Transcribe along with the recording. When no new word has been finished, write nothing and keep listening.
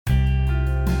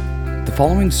The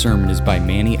following sermon is by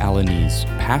Manny Alaniz,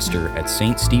 pastor at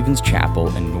St. Stephen's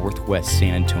Chapel in Northwest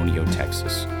San Antonio,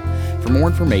 Texas. For more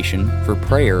information, for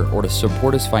prayer, or to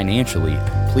support us financially,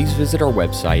 please visit our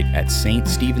website at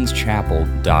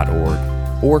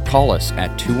ststephenschapel.org or call us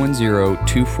at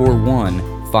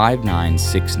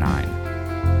 210-241-5969.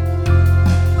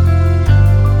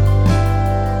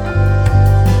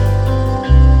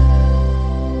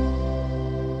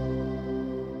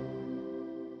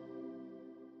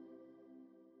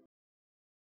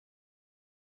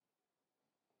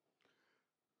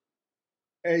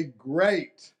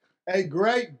 A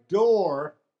great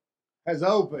door has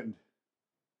opened.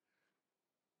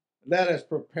 Let us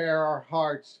prepare our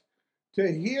hearts to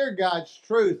hear God's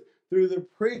truth through the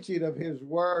preaching of His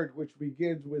word, which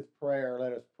begins with prayer.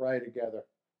 Let us pray together.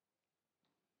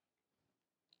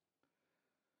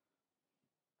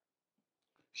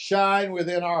 Shine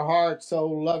within our hearts, O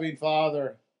loving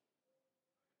Father.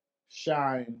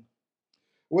 Shine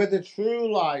with the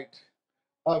true light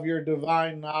of your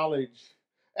divine knowledge,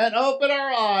 and open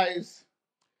our eyes,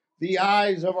 the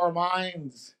eyes of our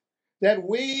minds, that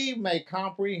we may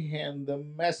comprehend the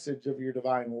message of your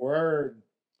divine word.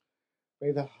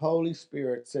 May the Holy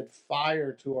Spirit set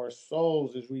fire to our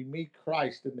souls as we meet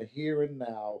Christ in the here and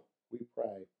now, we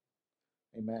pray.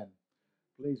 Amen.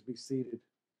 Please be seated.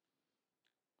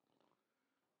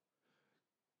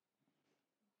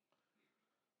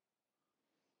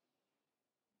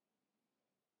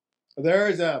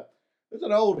 There's an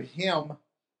old hymn.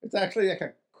 It's actually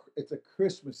it's a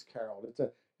Christmas carol.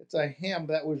 It's a hymn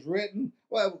that was written.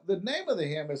 Well, the name of the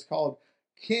hymn is called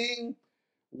King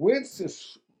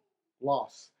Wenceslas.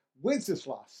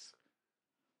 Wenceslas.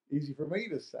 Easy for me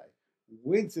to say.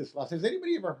 Wenceslas. Has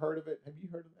anybody ever heard of it? Have you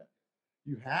heard of that?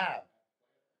 You have.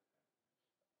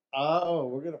 Oh,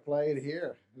 we're going to play it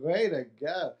here. Way to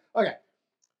go. Okay.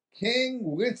 King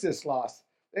Wenceslas.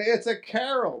 It's a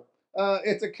carol.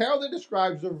 It's a carol that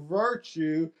describes the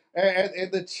virtue and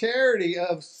the charity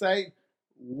of Saint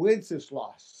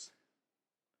Wenceslas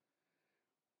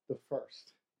the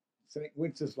First. Saint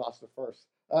Wenceslas the First.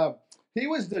 He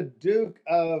was the Duke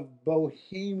of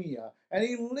Bohemia, and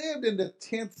he lived in the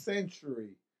 10th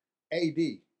century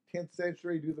A.D. 10th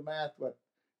century, do the math, what,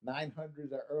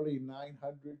 900s or early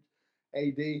 900s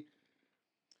A.D.?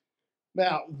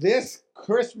 Now, this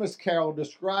Christmas carol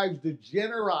describes the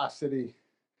generosity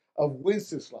of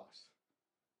Wenceslas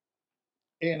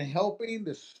in helping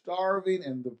the starving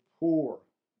and the poor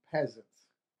peasants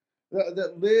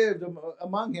that lived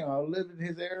among him, lived in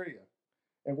his area,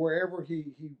 and wherever he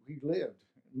lived,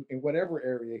 in whatever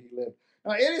area he lived.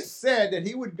 Now, it is said that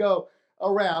he would go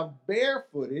around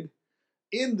barefooted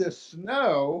in the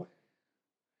snow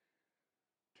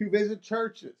to visit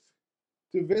churches.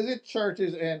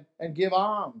 And give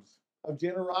alms of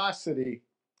generosity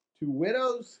to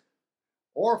widows,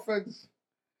 orphans,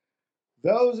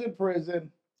 those in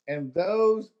prison, and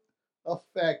those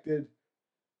affected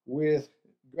with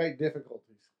great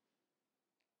difficulties.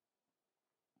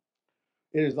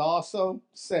 It is also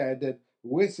said that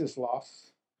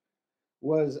Wenceslas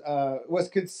was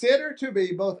considered to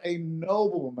be both a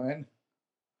nobleman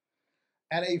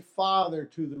and a father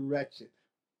to the wretched.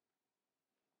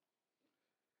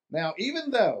 Now,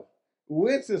 even though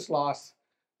Wenceslas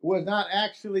was not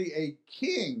actually a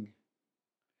king,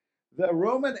 the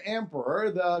Roman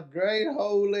emperor, the great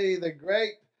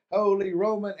holy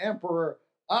Roman emperor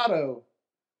Otto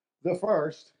the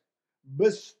First,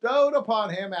 bestowed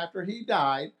upon him after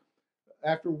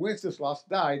Wenceslas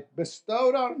died,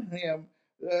 bestowed on him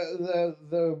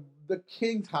the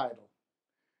king title,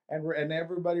 and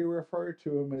everybody referred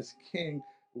to him as King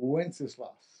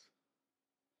Wenceslas.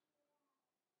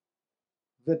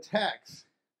 The text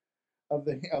of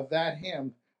that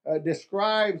hymn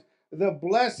describes the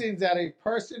blessings that a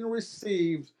person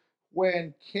receives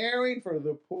when caring for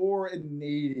the poor and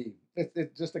needy.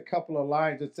 It's just a couple of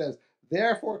lines. It says,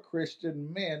 "Therefore,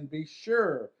 Christian men, be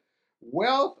sure,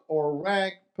 wealth or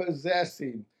rank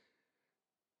possessing,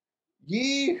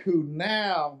 ye who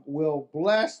now will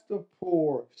bless the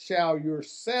poor, shall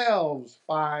yourselves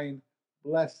find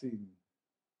blessing."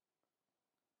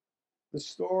 The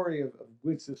story of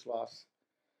Wenceslas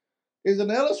is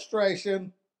an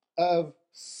illustration of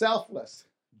selfless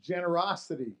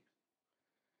generosity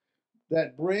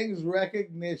that brings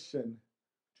recognition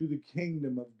to the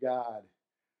kingdom of God.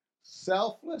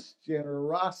 Selfless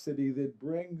generosity that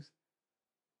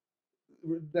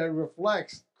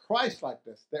reflects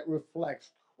Christ-likeness, that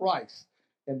reflects Christ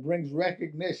and brings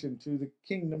recognition to the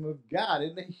kingdom of God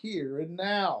in the here and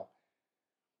now.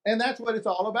 And that's what it's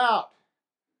all about.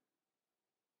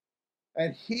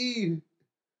 And he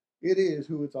It is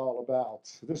who it's all about.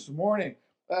 This morning,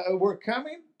 we're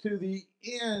coming to the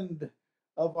end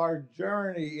of our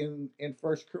journey in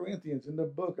First Corinthians, in the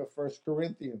book of First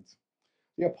Corinthians.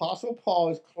 The Apostle Paul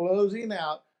is closing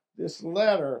out this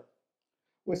letter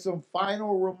with some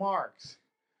final remarks.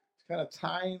 It's kind of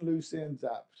tying loose ends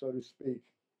up, so to speak.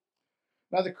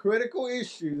 Now, the critical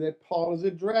issue that Paul is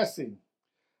addressing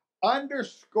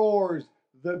underscores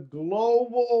the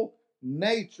global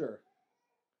nature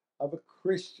of a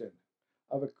Christian,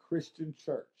 of a Christian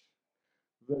church.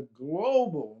 The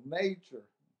global nature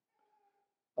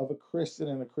of a Christian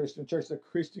and a Christian church, the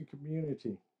Christian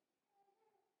community.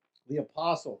 The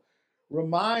apostle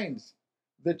reminds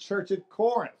the church at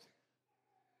Corinth,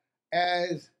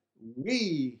 as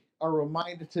we are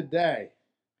reminded today,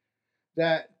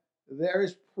 that there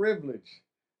is privilege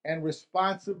and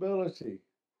responsibility,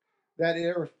 that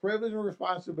there is privilege and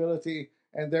responsibility,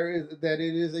 and that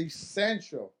it is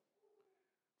essential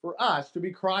for us to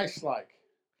be Christ-like.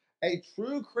 A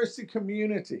true Christian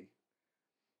community,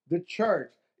 the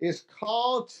church, is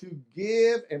called to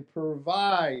give and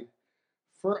provide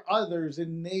for others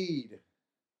in need.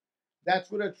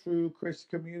 That's what a true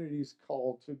Christian community is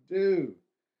called to do.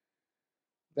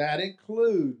 That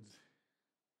includes,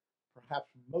 perhaps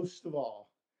most of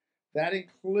all, that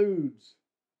includes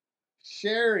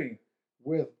sharing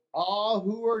with all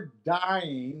who are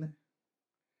dying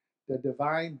the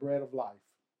divine bread of life,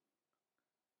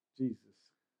 Jesus,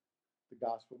 the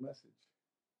gospel message.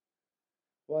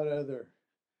 What other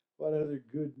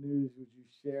good news would you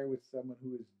share with someone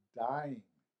who is dying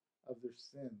of their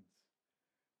sins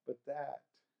but that?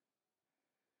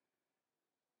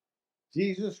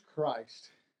 Jesus Christ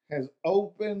has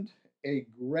opened a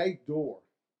great door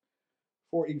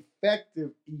for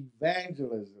effective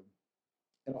evangelism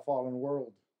in a fallen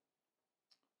world.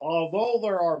 Although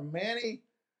there are many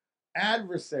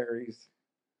adversaries,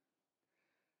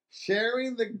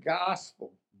 sharing the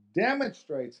gospel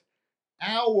demonstrates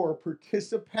our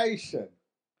participation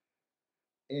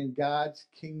in God's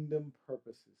kingdom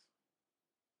purposes.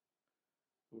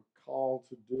 We're called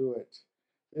to do it.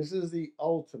 This is the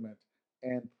ultimate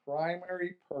and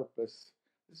primary purpose.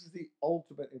 This is the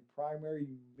ultimate and primary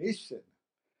mission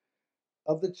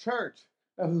of the church.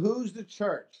 Now, who's the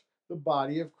church? The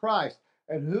body of Christ.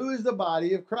 And who is the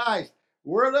body of Christ?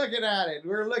 We're looking at it.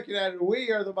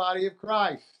 We are the body of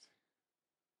Christ.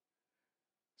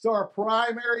 So our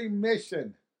primary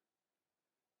mission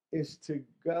is to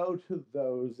go to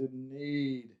those in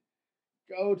need.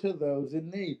 Go to those in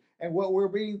need. And what we're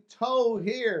being told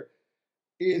here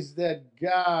is that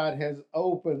God has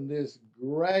opened this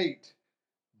great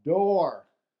door.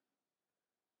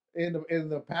 In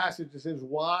the passage, it says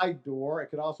wide door. It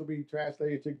could also be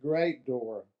translated to great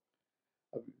door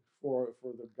for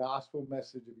the gospel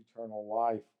message of eternal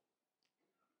life.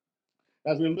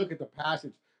 As we look at the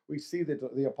passage, we see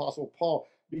that the Apostle Paul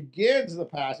begins the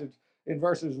passage in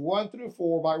verses 1 through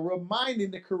 4 by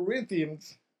reminding the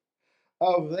Corinthians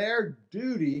of their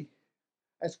duty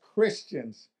as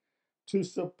Christians to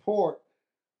support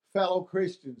fellow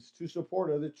Christians, to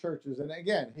support other churches. And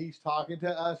again, he's talking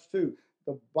to us too.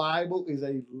 The Bible is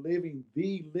the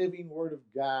living Word of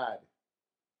God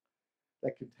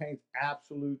that contains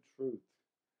absolute truth,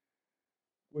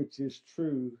 which is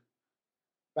true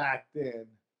back then,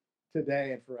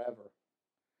 today, and forever.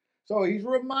 So he's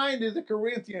reminded the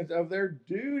Corinthians of their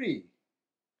duty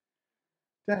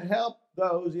to help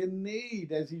those in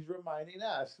need, as he's reminding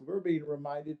us. We're being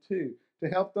reminded too, to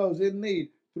help those in need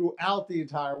throughout the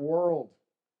entire world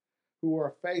who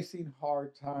are facing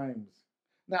hard times.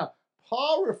 Now,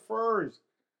 Paul refers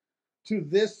to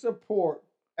this support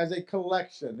as a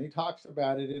collection. He talks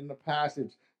about it in the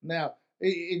passage. Now,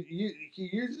 he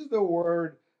uses the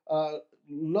word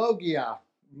logia,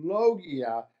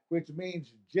 which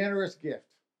means generous gift.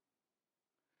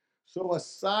 So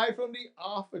aside from the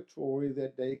offertory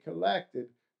that they collected,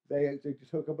 they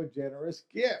took up a generous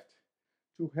gift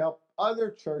to help other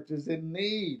churches in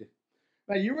need.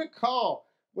 Now, you recall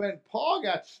when Paul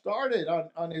got started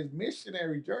on his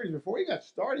missionary journey, before he got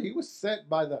started, he was sent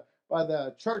by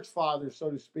the church fathers,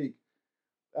 so to speak,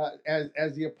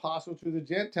 as the apostle to the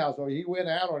Gentiles. Or he went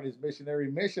out on his missionary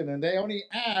mission, and they only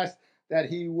asked that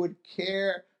he would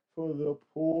care for the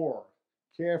poor,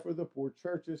 care for the poor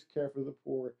churches, care for the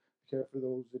poor, care for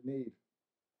those in need.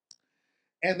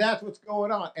 And that's what's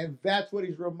going on. And that's what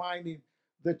he's reminding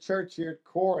the church here at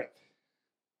Corinth.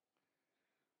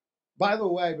 By the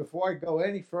way, before I go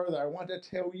any further, I want to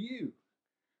tell you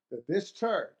that this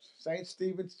church, St.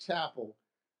 Stephen's Chapel,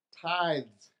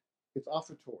 tithes its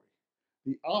offertory.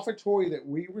 The offertory that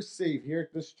we receive here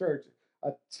at this church,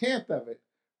 a tenth of it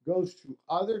goes to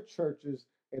other churches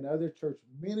and other church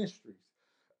ministries,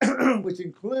 which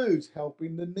includes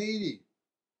helping the needy.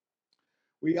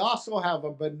 We also have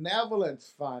a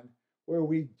benevolence fund where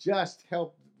we just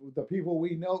help the people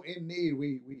we know in need.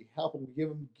 We help them, we give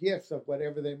them gifts of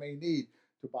whatever they may need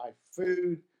to buy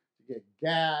food, to get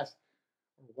gas,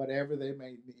 or whatever they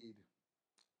may need.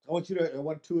 I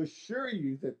want to assure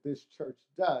you that this church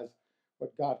does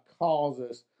what God calls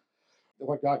us,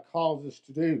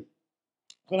 to do.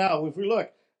 So now, if we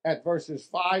look at verses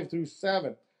 5 through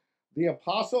 7, the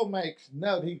apostle makes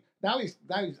note. He's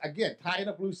again tying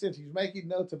up loose ends. He's making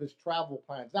notes of his travel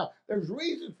plans. Now, there's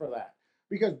reason for that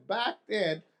because back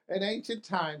then in ancient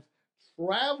times,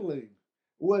 traveling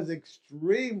was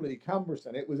extremely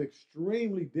cumbersome. It was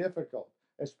extremely difficult,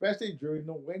 especially during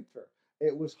the winter.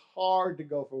 It was hard to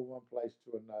go from one place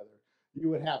to another.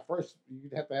 You'd have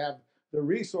to have the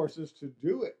resources to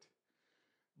do it.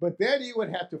 But then you would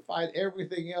have to find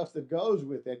everything else that goes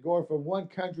with it, going from one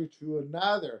country to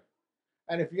another.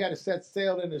 And if you had to set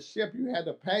sail in a ship, you had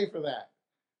to pay for that.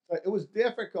 So it was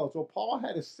difficult. So Paul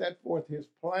had to set forth his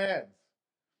plans,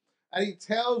 and he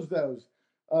tells the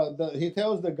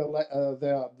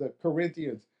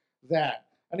Corinthians that,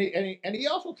 and he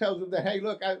also tells them that, hey,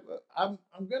 look, I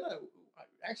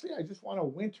just want to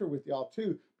winter with y'all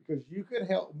too because you could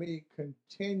help me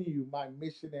continue my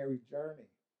missionary journey.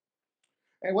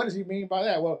 And what does he mean by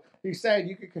that? Well, he's saying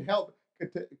you could help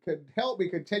me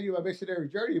continue my missionary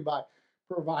journey by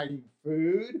providing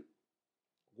food,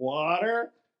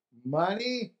 water,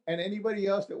 money, and anybody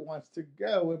else that wants to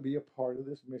go and be a part of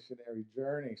this missionary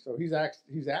journey. So he's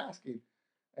asking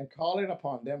and calling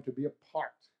upon them to be a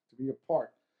part.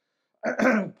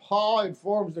 Paul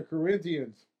informs the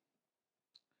Corinthians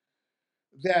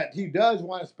that he does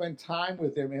want to spend time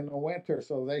with them in the winter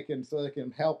so they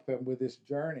can help him with this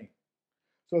journey.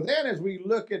 So then as we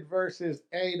look at verses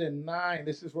 8 and 9,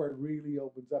 this is where it really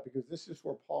opens up because this is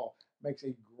where Paul makes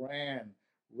a grand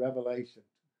revelation.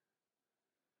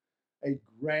 A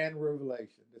grand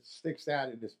revelation that sticks out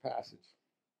in this passage.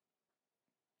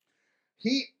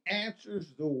 He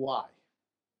answers the why.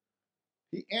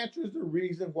 He answers the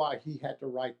reason why he had to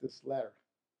write this letter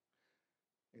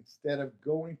instead of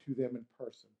going to them in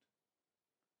person.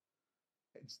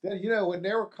 Instead, when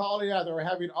they were calling out, they were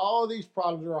having all these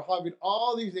problems, they were having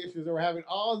all these issues, they were having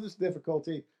all this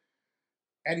difficulty,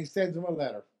 and he sends them a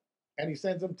letter, and he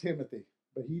sends them Timothy,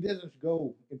 but he doesn't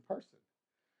go in person.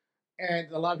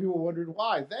 And a lot of people wondered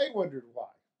why. They wondered why.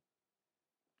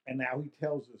 And now he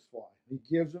tells us why. He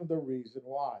gives them the reason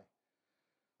why.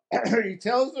 he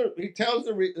tells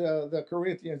the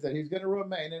Corinthians that he's going to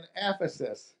remain in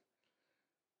Ephesus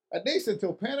at least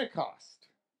until Pentecost.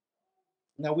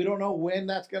 Now we don't know when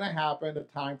that's going to happen, the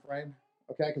time frame,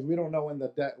 okay? Because we don't know when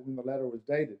the letter was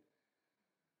dated.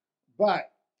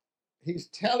 But he's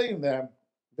telling them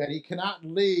that he cannot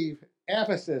leave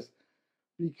Ephesus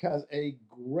because a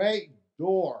great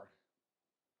door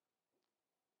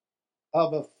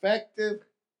of effective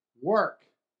work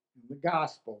in the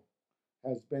gospel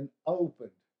has been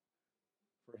opened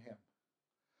for him.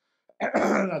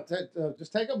 Now,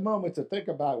 just take a moment to think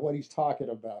about what he's talking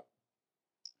about.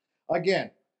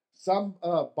 Again, some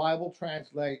Bible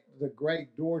translate the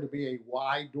great door to be a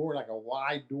wide door, like a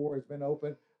wide door has been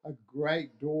opened. A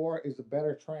great door is a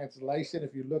better translation.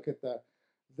 If you look at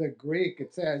the Greek,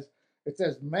 it says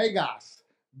megas.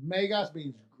 Megas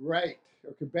means great,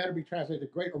 or could better be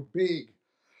translated great or big.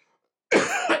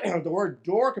 The word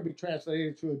door can be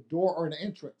translated to a door or an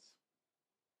entrance.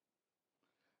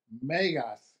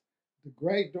 Megas, the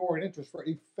great door and entrance for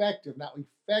effective. Now,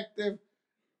 effective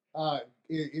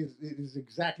is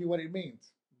exactly what it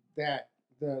means. That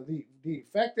the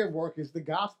effective work is the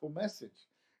gospel message,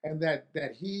 and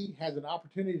that he has an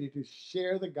opportunity to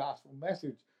share the gospel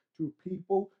message to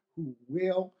people who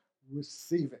will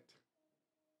receive it,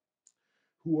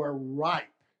 who are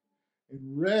ripe and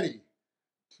ready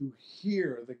to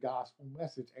hear the gospel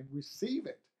message and receive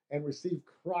it and receive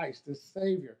Christ as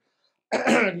Savior.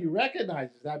 And he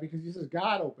recognizes that because he says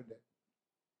God opened it.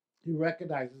 He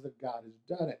recognizes that God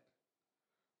has done it.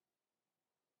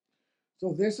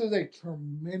 So this is a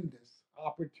tremendous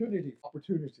opportunity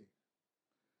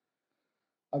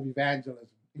of evangelism.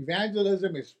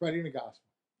 Evangelism is spreading the gospel,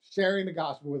 sharing the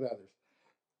gospel with others.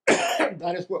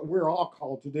 That is what we're all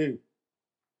called to do.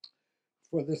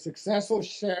 For the successful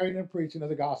sharing and preaching of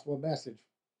the gospel message,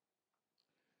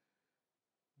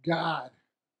 God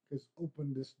has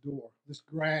opened this door, this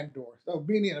grand door. So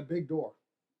meaning a big door.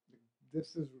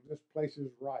 This place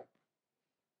is ripe,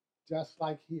 just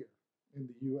like here in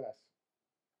the U.S.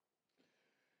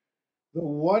 The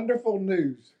wonderful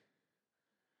news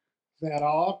that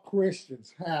all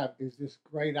Christians have is this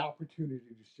great opportunity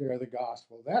to share the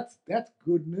gospel. That's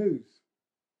good news.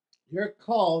 You're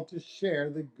called to share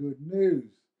the good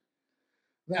news.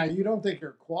 Now, you don't think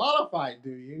you're qualified,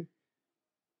 do you?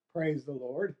 Praise the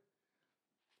Lord.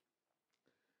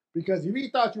 Because if you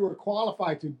thought you were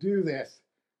qualified to do this,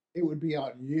 it would be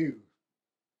on you.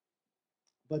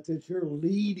 But that you're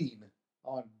leading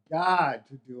on God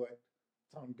to do it,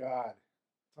 it's on God.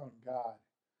 It's on God.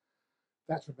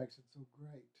 That's what makes it so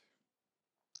great.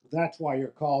 That's why you're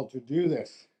called to do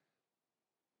this.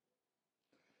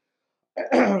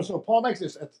 So Paul makes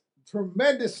this a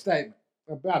tremendous statement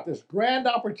about this grand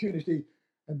opportunity.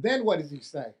 And then what does he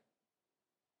say?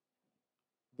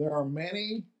 There are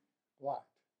many what?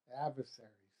 Adversaries.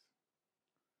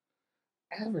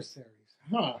 Adversaries.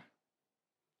 Huh. What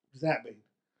does that mean?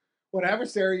 What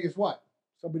adversary is what?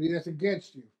 Somebody that's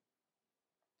against you.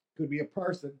 Could be a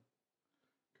person.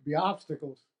 Could be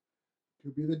obstacles.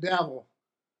 Could be the devil.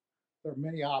 There are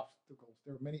many obstacles.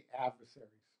 There are many adversaries.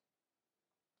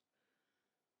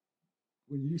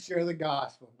 When you share the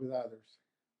gospel with others,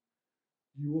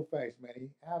 you will face many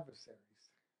adversaries.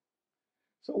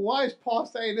 So why is Paul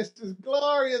saying this is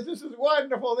glorious, this is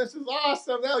wonderful, this is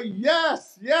awesome? Oh,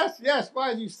 yes, yes, yes.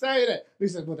 Why is he saying it? He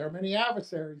says, well, there are many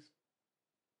adversaries.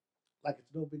 Like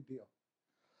it's no big deal.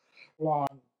 Long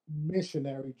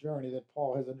missionary journey that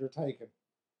Paul has undertaken.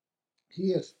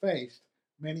 He has faced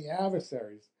many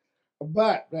adversaries,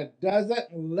 but that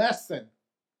doesn't lessen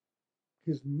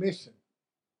his mission.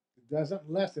 It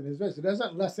doesn't lessen his mission. It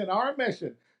doesn't lessen our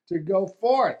mission to go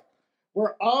forth.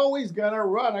 We're always going to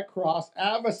run across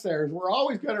adversaries. We're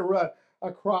always going to run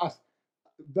across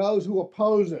those who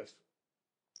oppose us.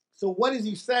 So what is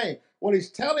he saying? Well,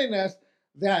 he's telling us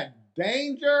that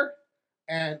danger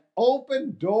and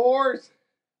open doors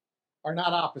are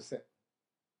not opposite.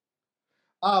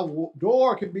 A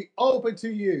door can be open to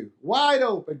you, wide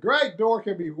open. Great door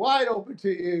can be wide open to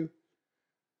you,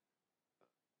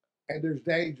 and there's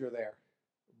danger there.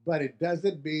 But it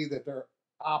doesn't mean that they're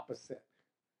opposite.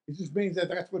 It just means that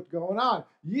that's what's going on.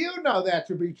 You know that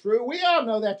to be true. We all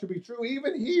know that to be true,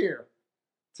 even here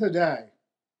today.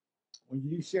 When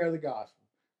you share the gospel,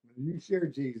 when you share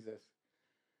Jesus,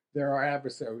 there are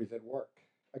adversaries at work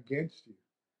against you.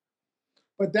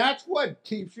 But that's what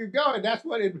keeps you going. That's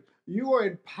what you are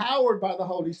empowered by the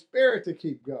Holy Spirit to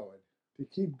keep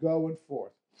going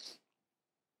forth.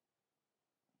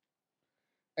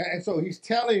 And so he's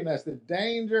telling us that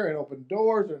danger and open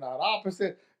doors are not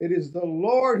opposite. It is the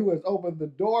Lord who has opened the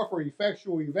door for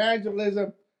effectual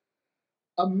evangelism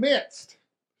amidst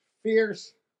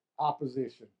fierce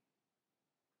opposition.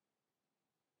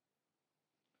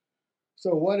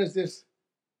 So what does this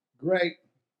great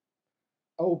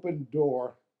open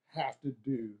door have to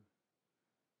do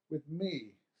with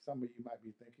me? Some of you might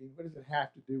be thinking, what does it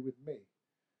have to do with me?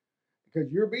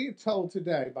 Because you're being told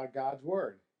today by God's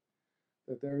word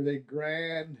that there is a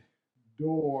grand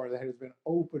door that has been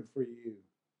opened for you.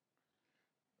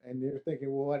 And you're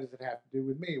thinking, well, what does it have to do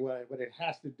with me? Well, what it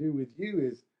has to do with you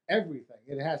is everything.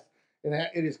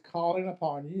 It is calling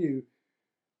upon you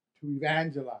to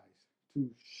evangelize, to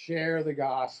share the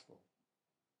gospel.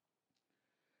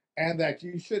 And that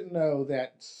you should know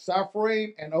that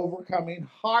suffering and overcoming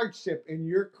hardship in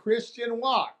your Christian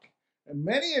walk, and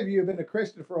many of you have been a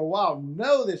Christian for a while,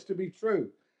 know this to be true.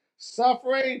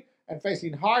 Suffering and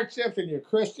facing hardships in your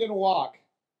Christian walk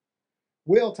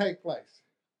will take place,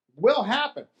 will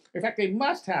happen. In fact, they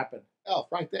must happen. Oh,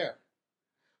 right there.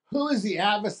 Who is the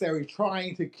adversary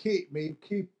trying to keep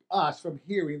us from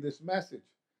hearing this message?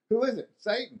 Who is it?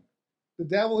 Satan, the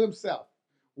devil himself,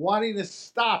 wanting to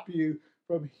stop you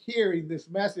from hearing this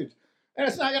message. And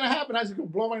it's not going to happen. I just go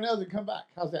blow my nose and come back.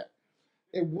 How's that?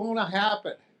 It won't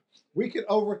happen. We can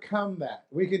overcome that.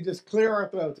 We can just clear our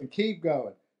throats and keep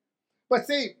going. But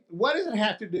see, what does it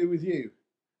have to do with you?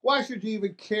 Why should you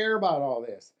even care about all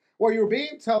this? Well, you're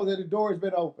being told that a door has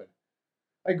been opened.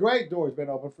 A great door has been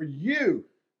opened for you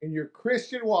in your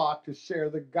Christian walk to share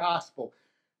the gospel.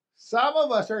 Some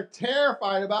of us are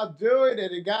terrified about doing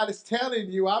it, and God is telling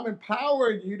you, I'm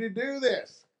empowering you to do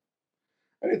this.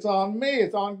 And it's on me,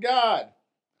 it's on God.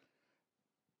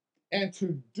 And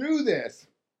to do this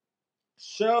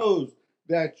shows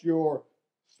that your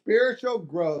spiritual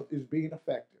growth is being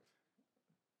effective.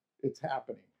 It's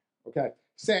happening. Okay.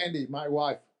 Sandy, my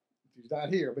wife, she's not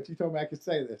here, but she told me I could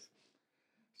say this.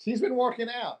 She's been working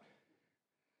out,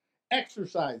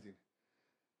 exercising.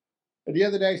 And the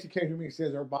other day she came to me and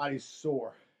says her body's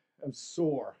sore. I'm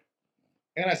sore.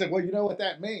 And I said, well, you know what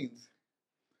that means?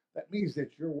 That means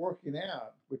that you're working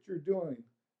out. What you're doing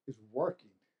is working.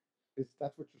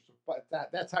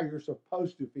 That's how you're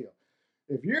supposed to feel.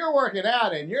 If you're working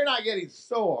out and you're not getting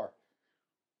sore,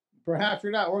 perhaps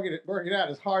you're not working out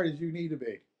as hard as you need to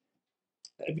be.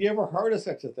 Have you ever heard of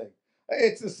such a thing?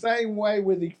 It's the same way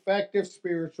with effective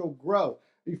spiritual growth.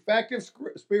 Effective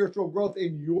spiritual growth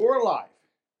in your life.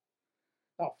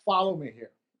 Now, follow me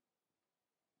here.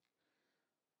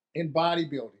 In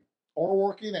bodybuilding or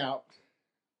working out,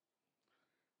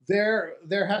 there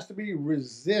has to be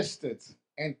resistance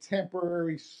and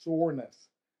temporary soreness.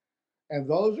 And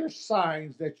those are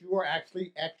signs that you are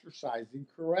actually exercising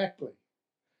correctly.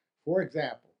 For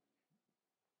example,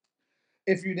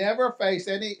 if you never face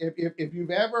any, if you've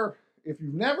never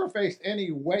faced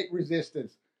any weight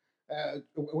resistance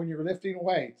when you're lifting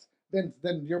weights, then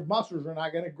your muscles are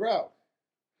not going to grow.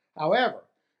 However,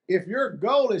 if your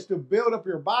goal is to build up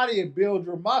your body and build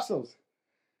your muscles,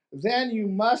 then you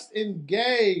must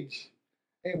engage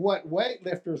in what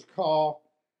weightlifters call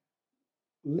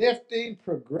lifting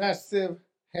progressive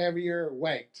heavier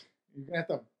weight. You're gonna have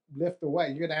to lift the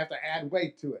weight. You're gonna have to add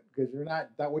weight to it because you're not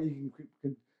that way. You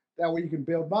can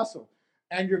build muscle,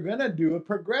 and you're gonna do it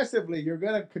progressively. You're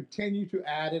gonna continue to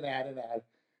add and add and add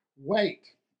weight.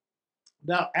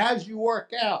 Now, as you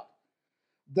work out,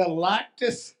 the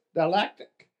lactic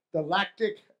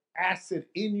acid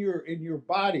in your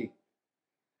body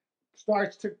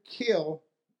starts to kill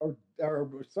or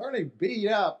certainly beat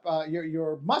up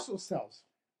your muscle cells.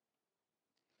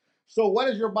 So what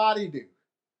does your body do?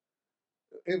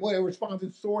 It responds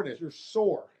in soreness. You're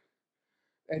sore.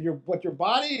 And what your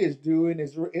body is doing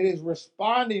is it is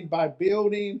responding by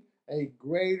building a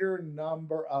greater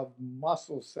number of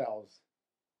muscle cells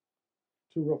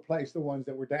to replace the ones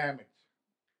that were damaged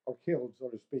or killed, so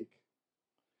to speak.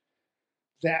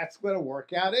 That's what a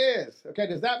workout is. Okay,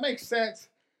 does that make sense?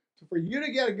 So for you to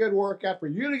get a good workout, for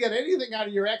you to get anything out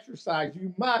of your exercise,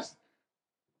 you must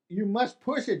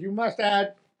push it. You must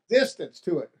add distance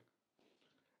to it.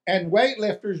 And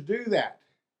weightlifters do that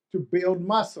to build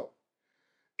muscle.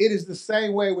 It is the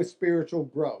same way with spiritual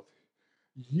growth.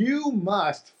 You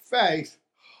must face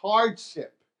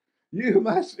hardship. You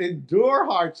must endure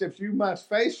hardships. You must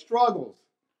face struggles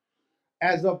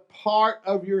as a part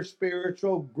of your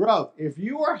spiritual growth. If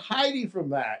you are hiding from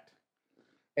that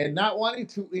and not wanting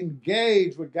to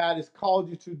engage what God has called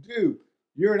you to do,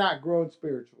 you're not growing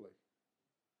spiritually.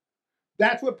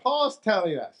 That's what Paul's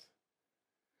telling us.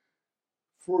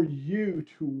 For you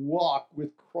to walk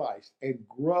with Christ and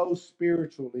grow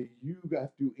spiritually, you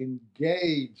have to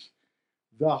engage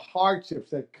the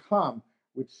hardships that come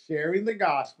with sharing the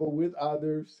gospel with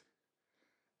others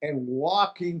and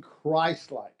walking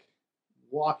Christ-like.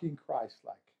 Walking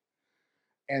Christ-like.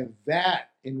 And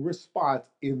that, in response,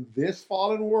 in this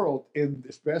fallen world,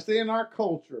 especially in our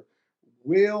culture,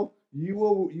 you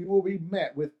will be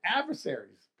met with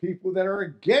adversaries, people that are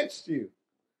against you.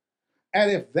 And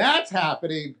if that's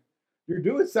happening, you're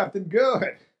doing something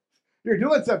good. You're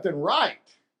doing something right.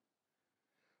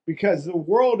 Because the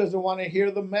world doesn't want to hear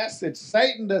the message.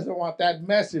 Satan doesn't want that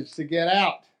message to get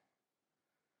out.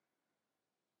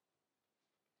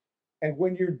 And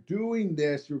when you're doing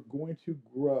this, you're going to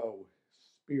grow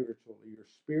spiritually. Your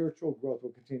spiritual growth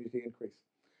will continue to increase.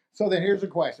 So then here's the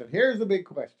question. Here's the big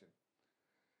question.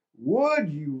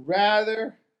 Would you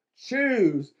rather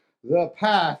choose the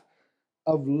path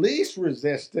of least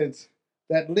resistance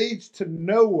that leads to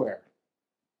nowhere,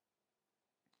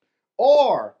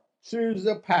 or choose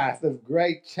a path of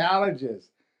great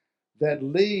challenges that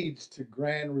leads to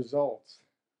grand results?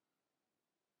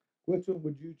 Which one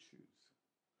would you choose?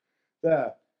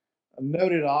 The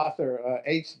noted author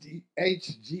H.G.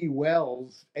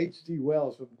 Wells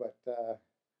from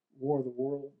War of the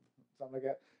World, something like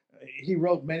that. He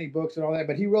wrote many books and all that,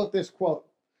 but he wrote this quote.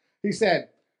 He said,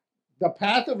 "The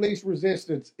path of least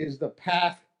resistance is the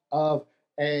path of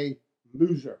a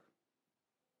loser."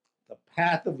 The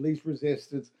path of least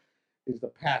resistance is the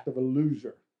path of a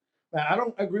loser. Now, I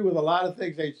don't agree with a lot of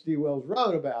things H.G. Wells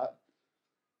wrote about,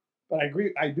 but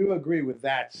I do agree with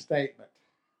that statement.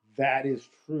 That is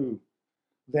true.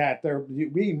 That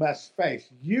you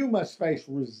must face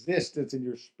resistance in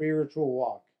your spiritual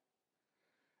walk.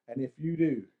 And if you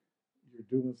do,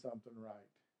 you're doing something right.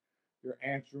 You're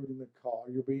answering the call.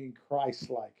 You're being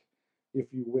Christ-like, if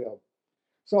you will.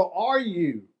 So are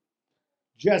you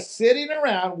just sitting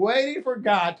around waiting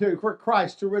for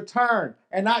Christ to return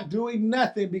and not doing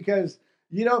nothing because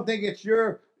you don't think it's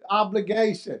your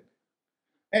obligation?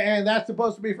 And that's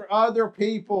supposed to be for other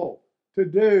people to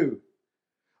do.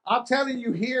 I'm telling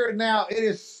you here and now, it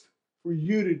is for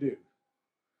you to do.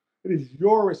 It is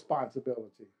your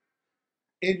responsibility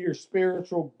in your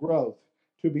spiritual growth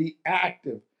to be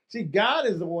active. See, God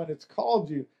is the one that's called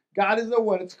you. God is the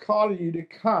one that's calling you to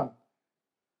come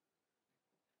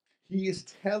He is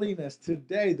telling us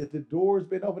today that the door has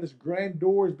been opened, this grand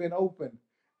door has been opened,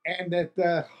 and that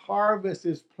the harvest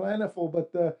is plentiful,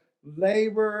 but the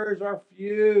laborers are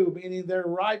few, meaning they're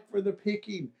ripe for the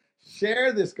picking.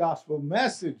 Share this gospel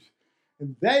message,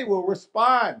 and they will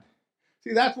respond.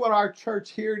 See, that's what our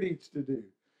church here needs to do.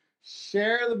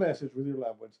 Share the message with your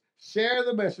loved ones. Share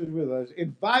the message with others.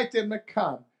 Invite them to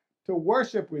come to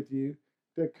worship with you,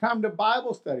 to come to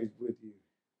Bible studies with you.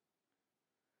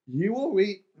 You will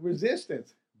meet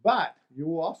resistance, but you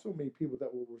will also meet people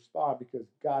that will respond because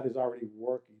God is already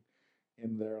working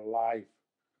in their life.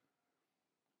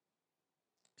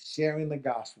 Sharing the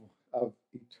gospel of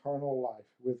eternal life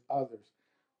with others.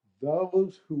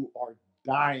 Those who are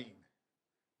dying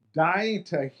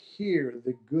to hear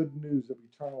the good news of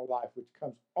eternal life, which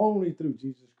comes only through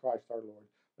Jesus Christ our Lord.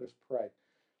 Let us pray.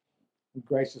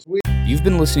 Gracious. You've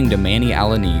been listening to Manny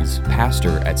Alanese,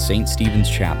 pastor at St. Stephen's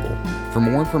Chapel. For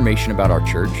more information about our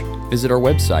church, visit our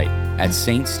website at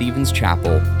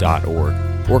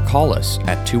ststephenschapel.org or call us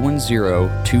at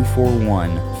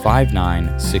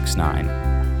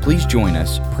 210-241-5969. Please join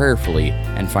us prayerfully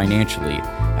and financially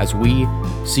as we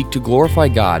seek to glorify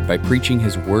God by preaching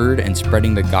His Word and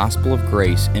spreading the gospel of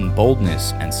grace in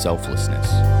boldness and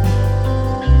selflessness.